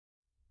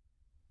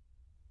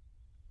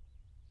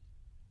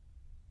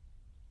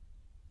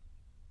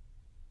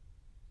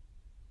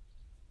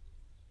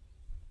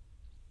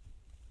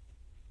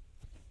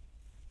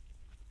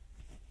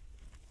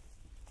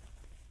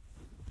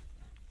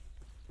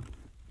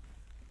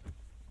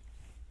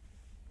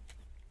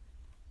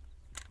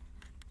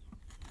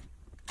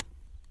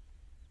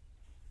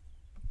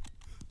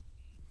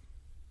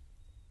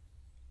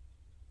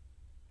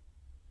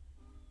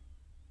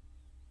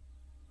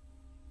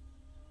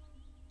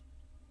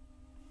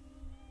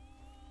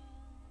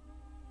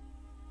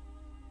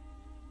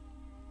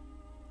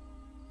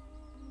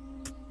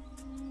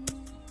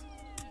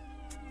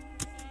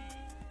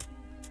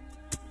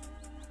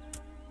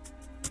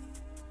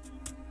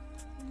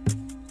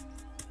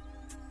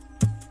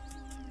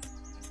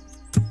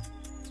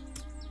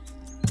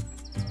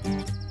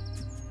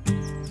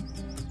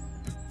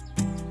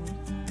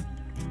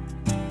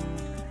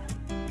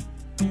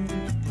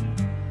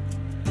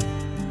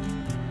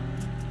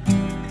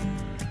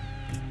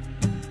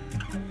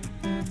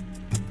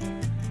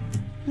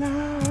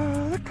Now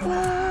the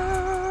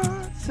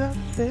clouds are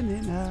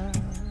thinning out.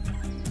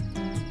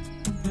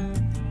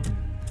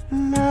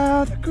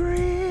 Now the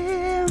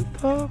green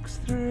pokes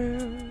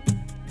through.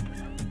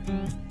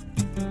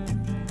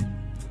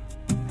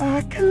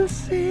 I can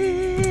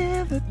see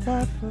the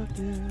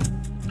daffodil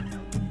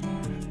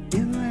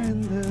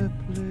in the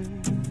blue.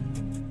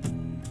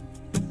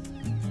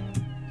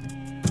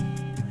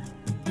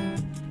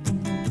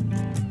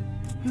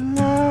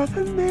 Now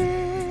the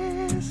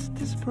mist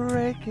is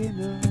breaking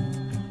up.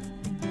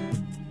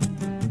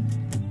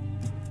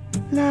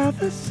 Now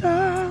the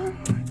sun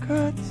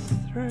cuts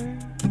through.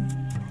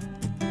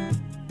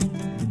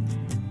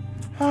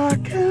 I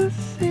can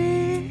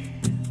see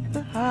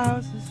the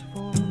houses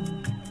fall.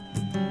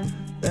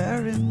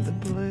 They're in the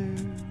blue.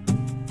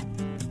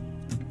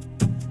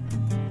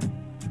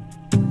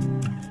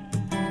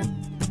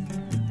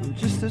 I'm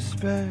just a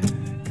speck,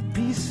 a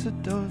piece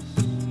of dust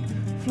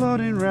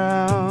floating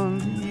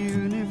round the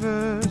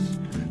universe.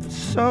 But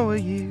so are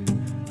you,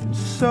 and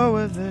so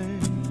are they.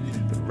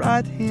 But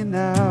right here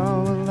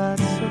now, well,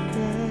 that's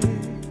okay.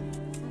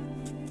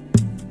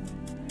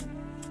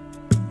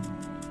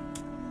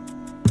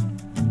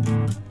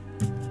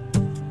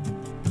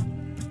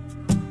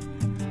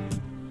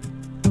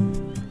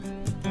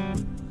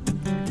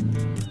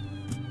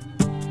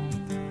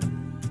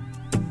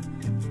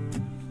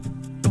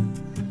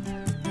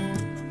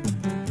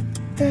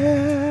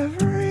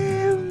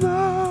 Every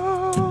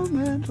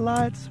moment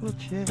lights will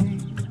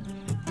change.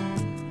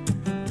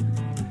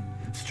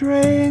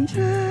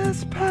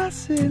 Strangers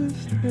passing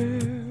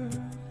through.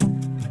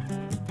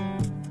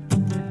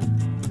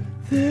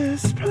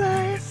 This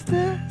place,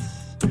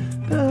 this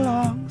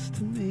belongs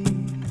to me.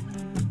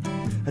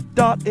 A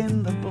dot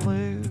in the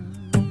blue.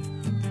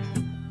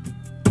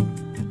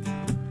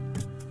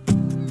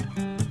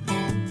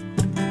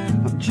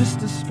 I'm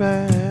just a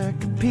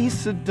speck, a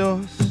piece of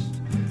dust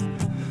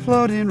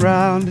floating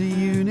round the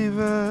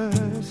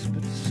universe.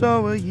 But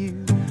so are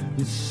you,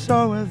 and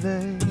so are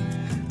they.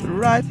 But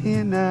right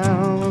here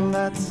now, well,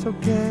 that's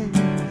okay.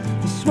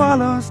 The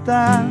swallows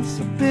dance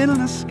up in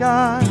the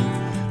sky.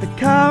 The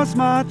cows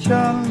march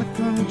on the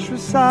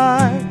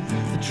countryside.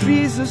 The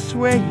trees are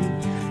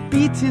swaying,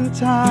 beating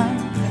time.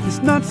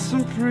 It's not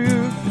some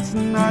proof, it's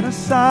not a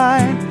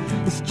sign.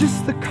 It's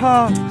just the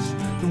chords,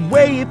 the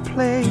way it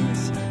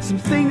plays. Some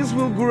things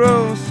will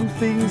grow, some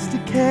things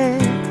decay.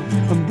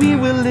 And we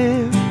will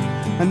live,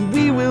 and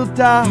we will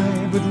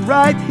die. But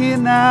right here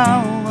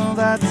now, well,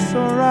 that's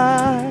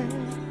alright.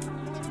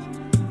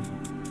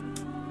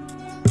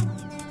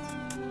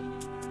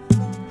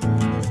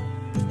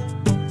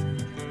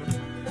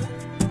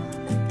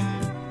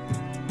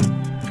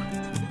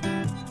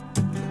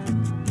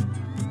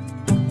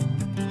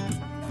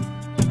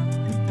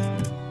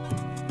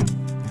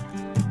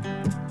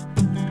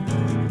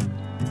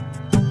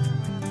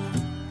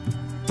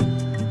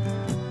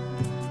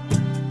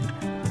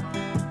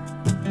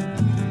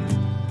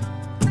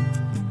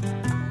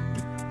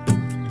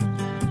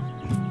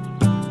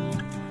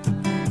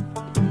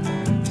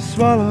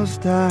 Swallows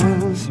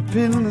dance up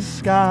in the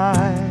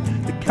sky.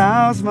 The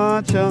cows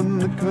march on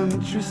the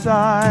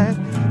countryside.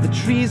 The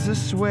trees are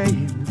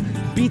swaying,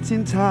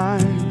 beating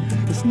time.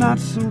 It's not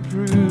some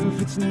proof,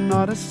 it's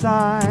not a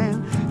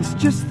sign. It's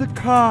just the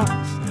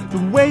chords,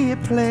 the way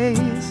it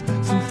plays.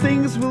 Some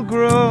things will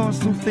grow,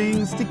 some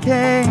things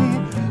decay.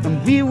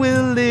 And we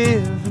will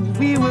live, and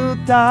we will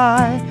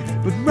die.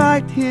 But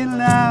right here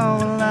now,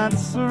 well,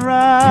 that's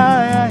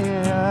alright.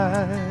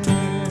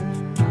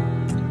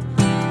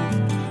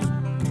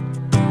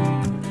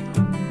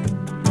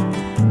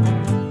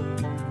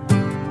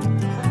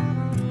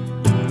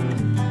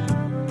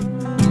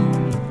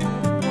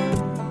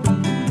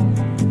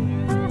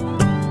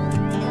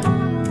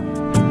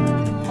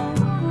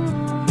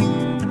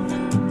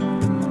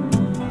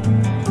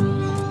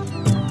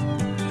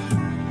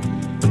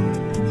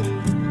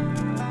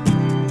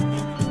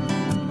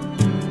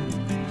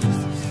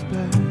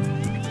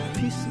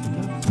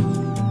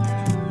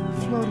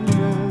 Floating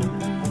around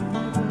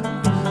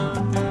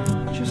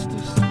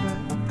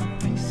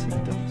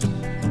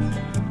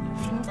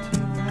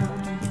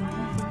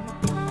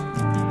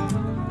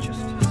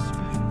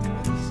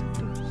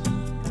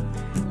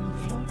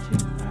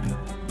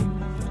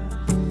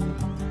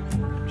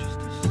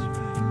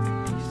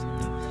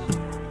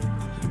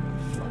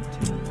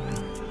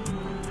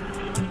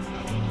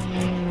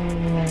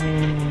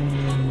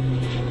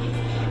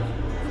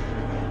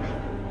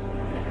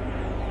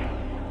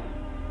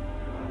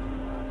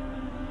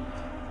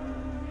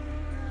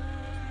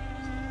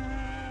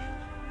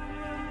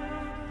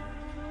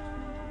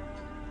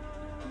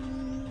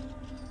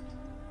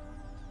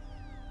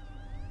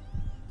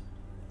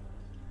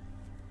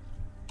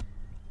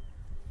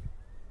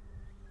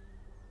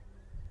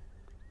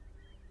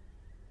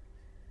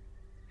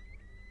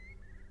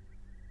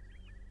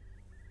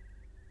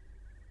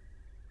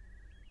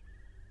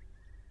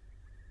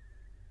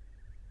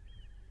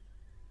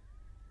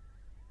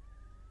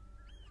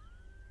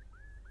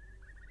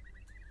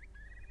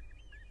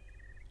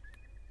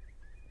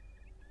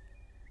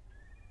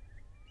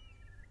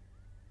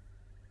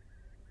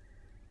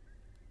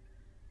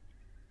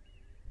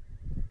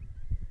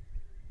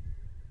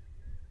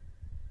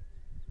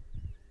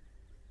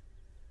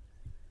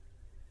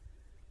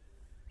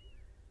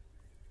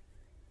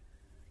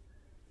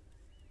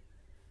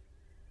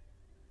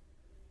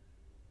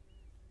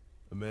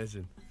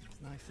Amazing.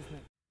 It's nice, isn't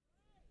it?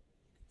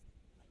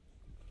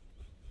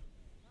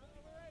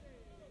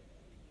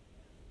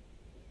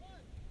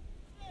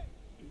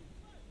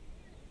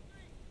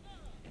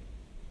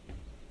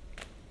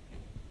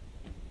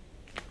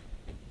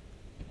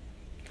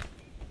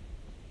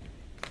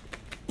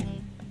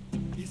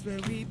 It's where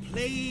we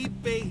play,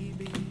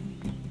 baby.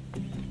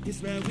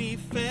 It's where we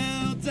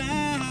fell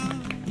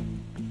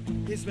down.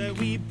 It's where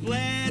we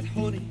bled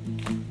honey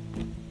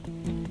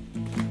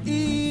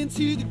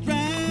into the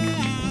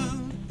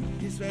ground.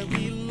 It's where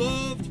we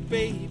loved,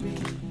 baby.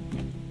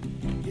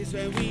 It's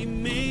where we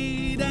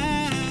made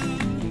out.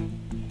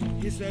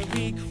 It's where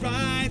we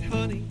cried,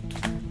 honey.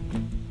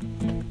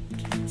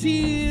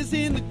 Tears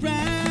in the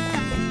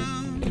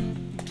ground.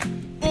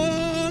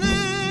 All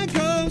our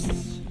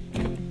ghosts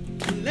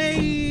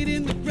laid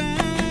in the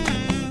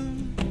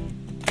ground.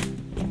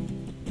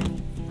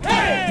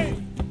 Hey!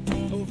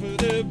 Over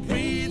the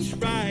bridge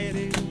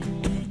riding,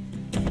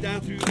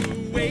 down through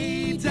the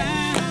way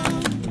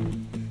down.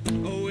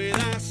 Oh, with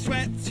our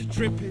sweat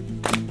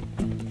dripping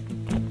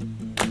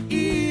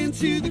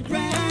into the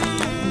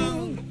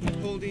ground.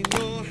 Holding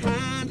your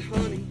hand,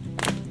 honey,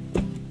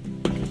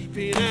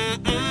 keeping our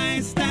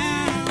eyes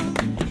down.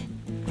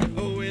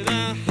 Oh, with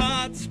our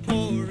hearts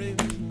pouring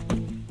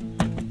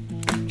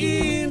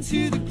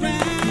into the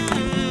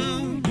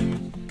ground.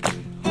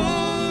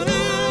 All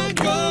our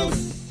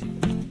ghosts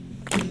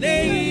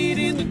laid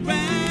in the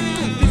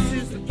ground. This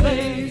is the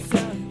place,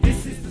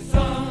 this is the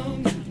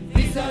song,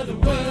 these are the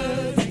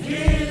words,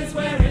 here's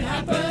where it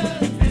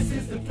happens. This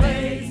is the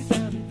place,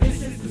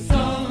 this is the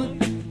song,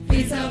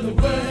 these are the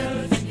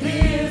words,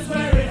 here's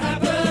where it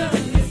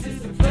happens. This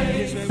is the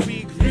place, Where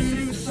we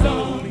grew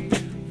slowly.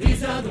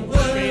 these are the words,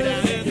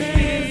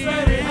 here's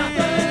where it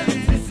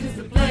happens. This is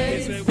the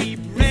place, Where we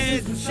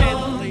bred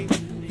gently.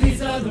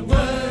 these are the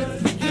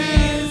words,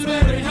 here's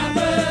where it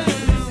happens.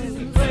 This is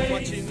the place,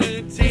 Watching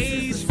the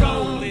days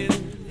rolling.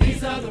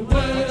 these are the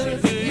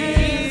words,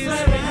 here's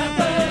where it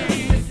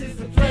happens. This is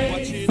the place,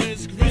 Watching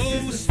us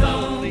grow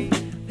slowly.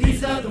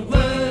 these are the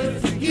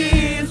words,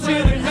 here's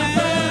where it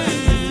happens.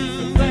 This is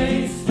the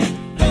place,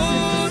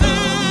 All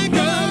our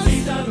ghosts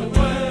these are the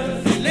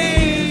words,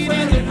 laid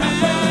in the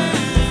ground.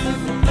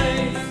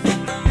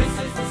 this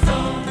is the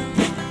song,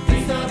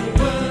 these are the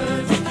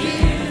words,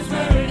 here's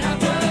where it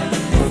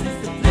happens. This is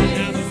the Now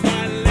place, that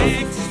my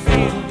legs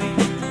feel me,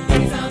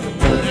 these are the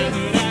words,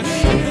 now that I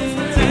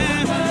shoot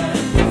down,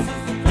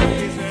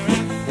 is where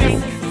I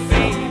think,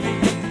 baby,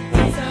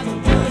 these are the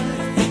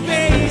words,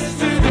 face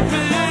to the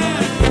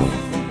ground.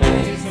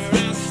 Is where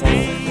I'll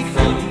stay,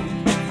 honey.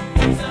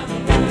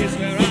 Is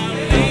where I'll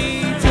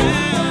lay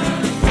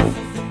down.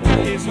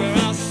 Is where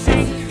I'll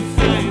sink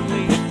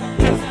finally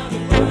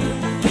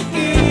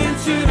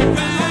into the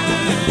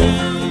ground.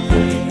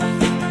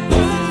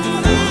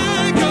 All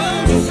our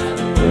ghosts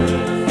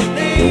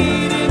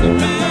laid in the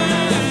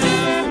ground.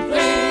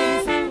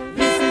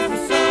 this is the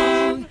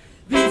song,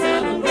 these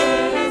are the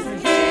words, and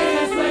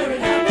here's where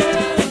it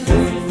happens.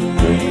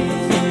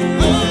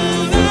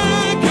 All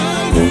our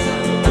ghosts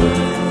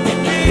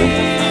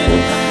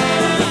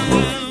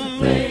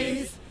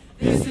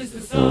This is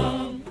the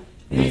song,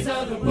 these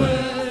are the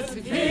words,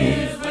 and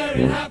here's where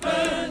it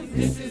happens.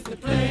 This is the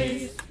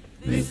place,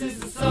 this is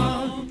the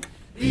song,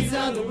 these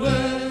are the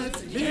words,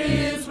 and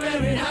here's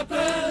where it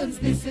happens.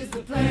 This is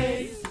the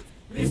place,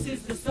 this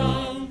is the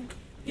song,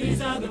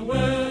 these are the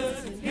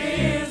words, and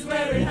here's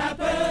where it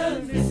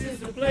happens. This is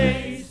the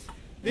place,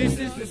 this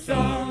is the song, these are the words, here's where it happens. This is the place, this is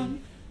the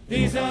song,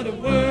 these are the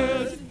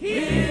words,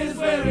 here's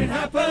where it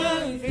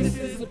happens. This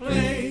is the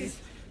place,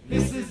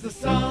 this is the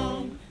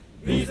song,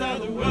 these are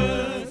the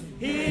words,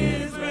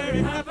 here's where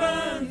it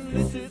happens.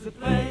 This is the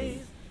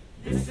place,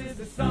 this is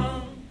the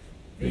song,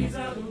 these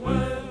are the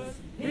words,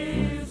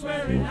 here's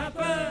where it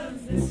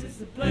happens. This is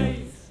the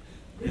place,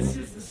 this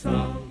is the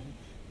song,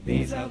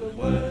 these are the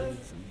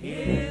words,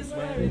 here's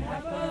where it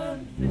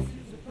happens. This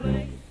is the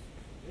place,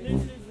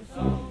 this is the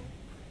song,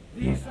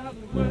 these are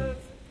the words,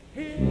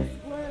 here's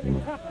where it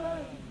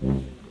happens.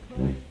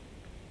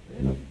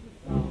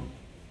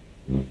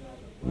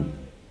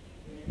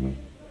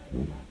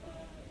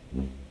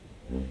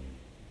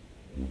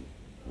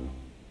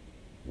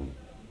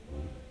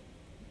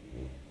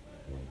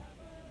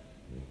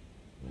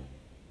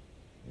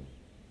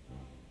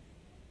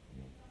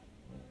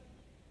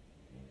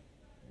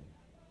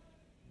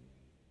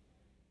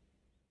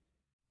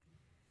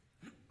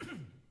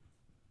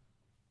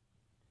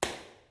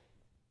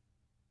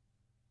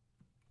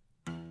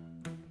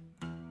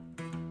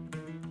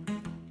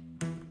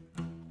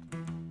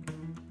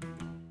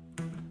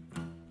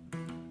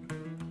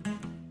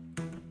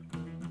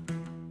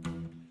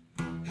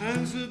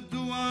 Hands up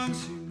the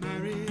ones who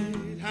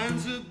married,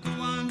 hands up the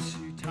ones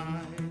who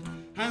tied,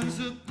 hands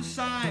up the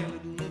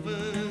silent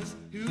lovers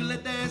who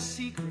let their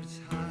secrets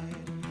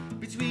hide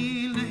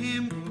between the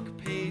hymn book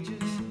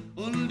pages,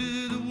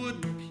 under the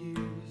wooden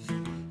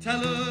pews.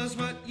 Tell us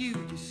what you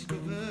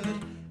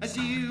discovered as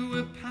you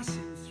were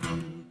passing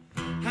through.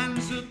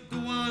 Hands up the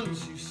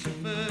ones who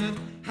suffered,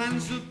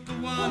 hands up the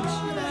ones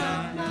who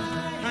died,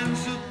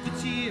 hands up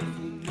the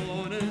tearful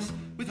mourners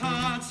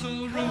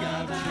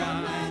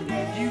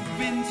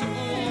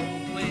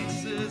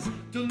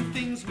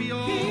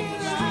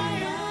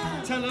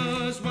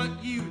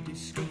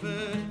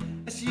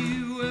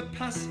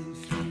passing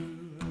through.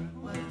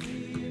 What do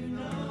you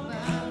know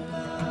about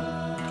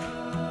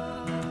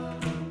love?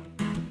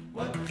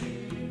 What do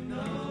you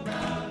know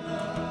about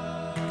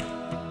love?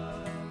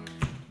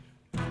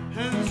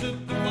 Hands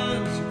up the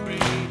ones who pray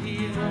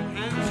here,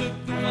 hands up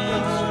the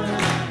ones who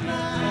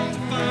try to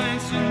find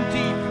some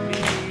deeper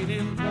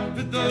meaning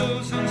for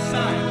those on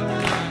silent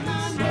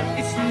lines.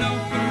 It's no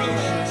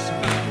ferocious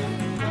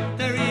fight,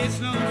 there is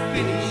no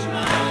finish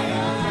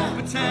line,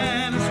 but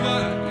tell us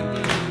what you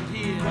learned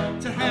here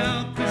to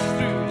help us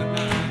through the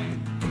night.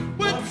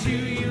 What do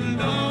you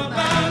know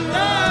about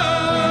love?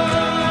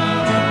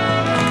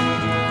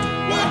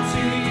 What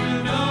do you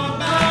know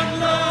about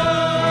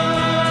love?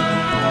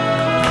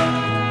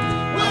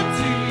 What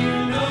do you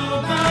know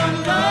about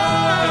love?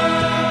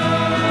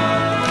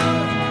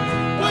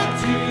 What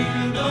do you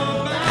know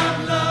about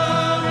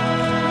love?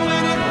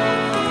 When it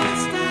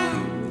falls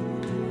down,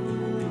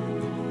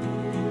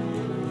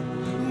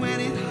 when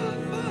it all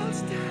falls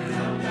down.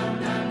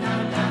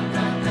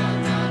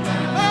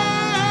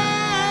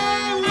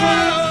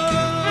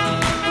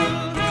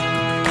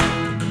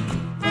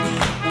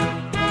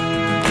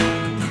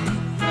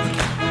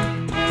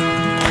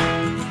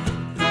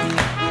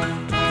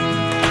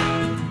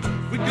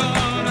 We're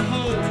gonna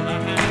hold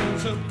our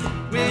hands up,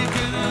 we're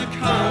gonna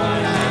carve our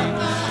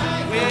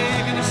names,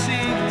 we're gonna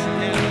sing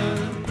together,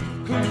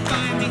 come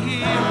find me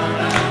here.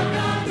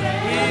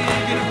 We're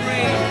gonna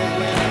break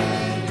away,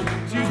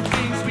 do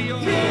things we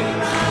always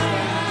do.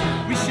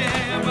 We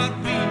share what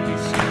we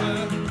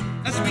discover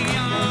as we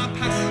are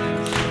passing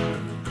through.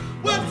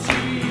 What do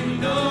you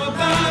know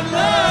about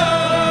love?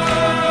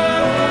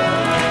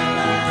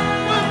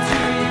 What do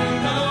you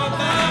know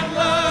about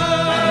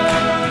love?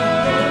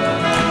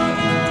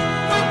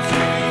 What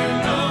do you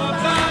know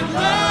about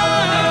love?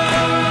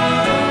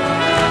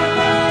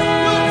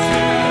 What do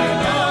you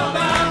know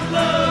about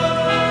love?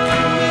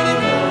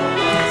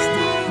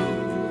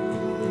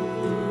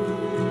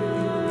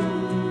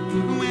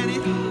 When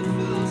it all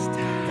falls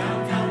down, when it all falls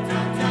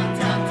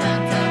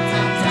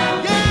down.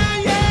 Yeah,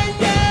 yeah,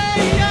 yeah,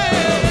 yeah.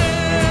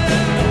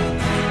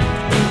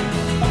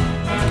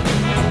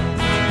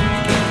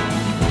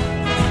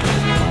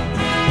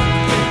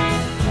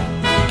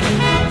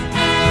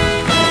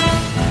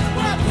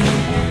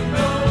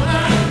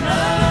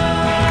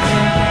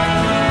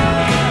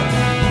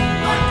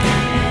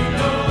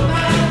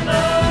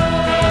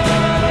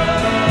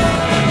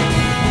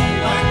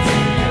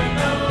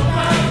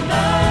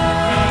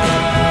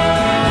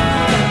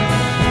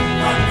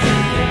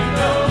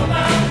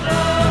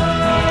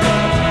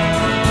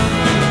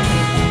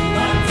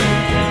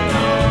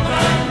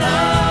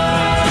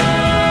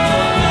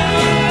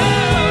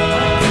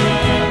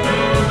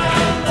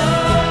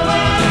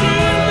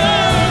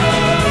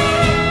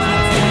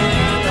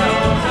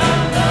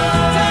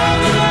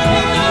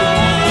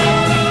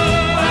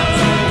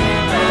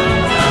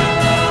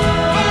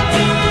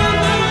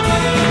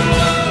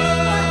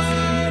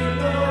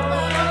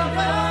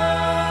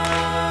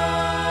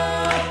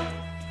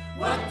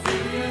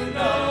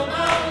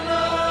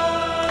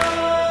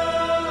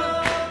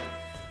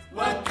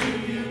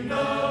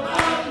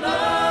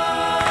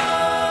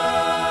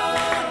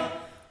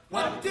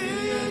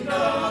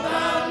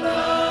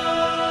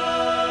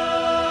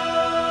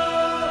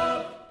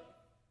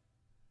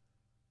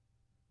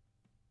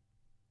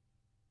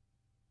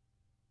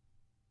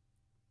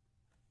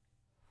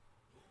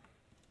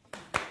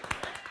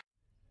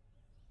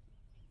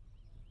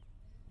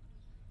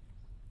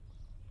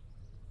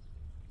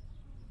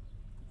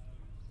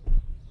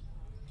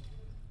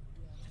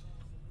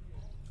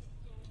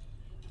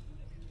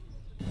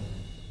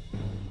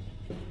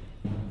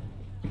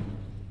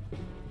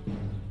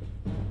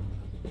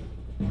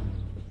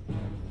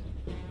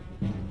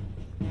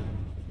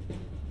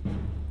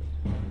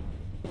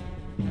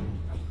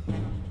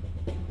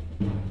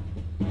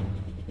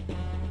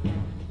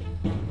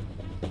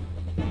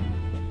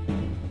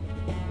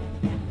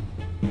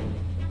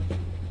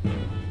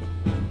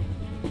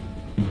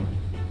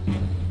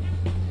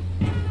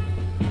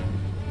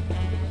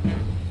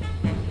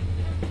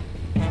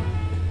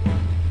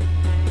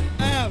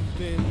 I've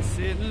been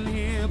sitting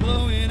here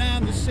blowing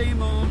out the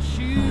same old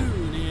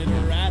tune. It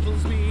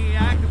rattles me,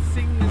 I could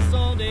sing this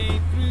all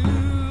day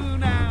through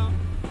now.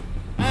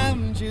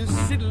 I'm just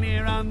sitting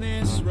here on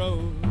this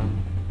road.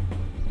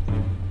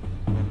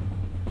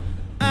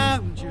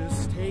 I'm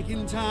just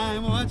taking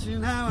time,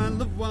 watching how our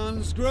loved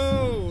ones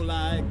grow.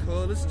 Like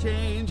colors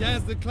change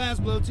as the clouds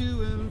blow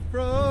to and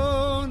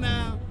fro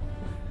now.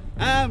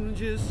 I'm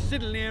just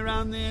sitting here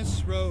on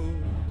this road.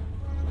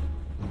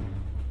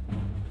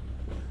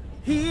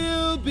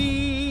 He'll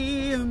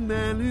be a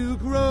man who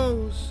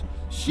grows,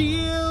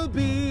 she'll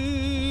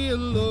be a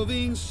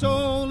loving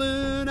soul,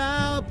 and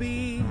I'll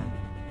be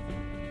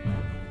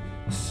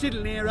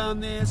sitting here on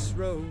this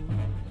road.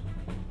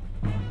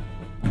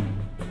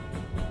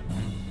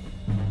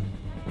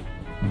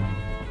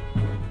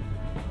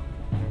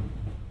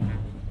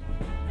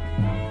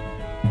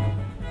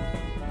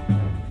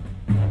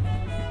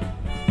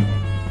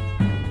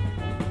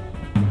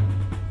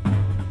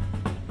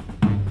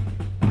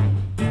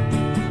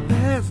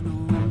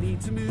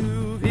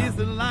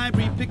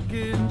 pick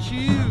and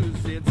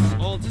choose. It's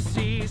all to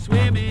see,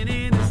 swimming in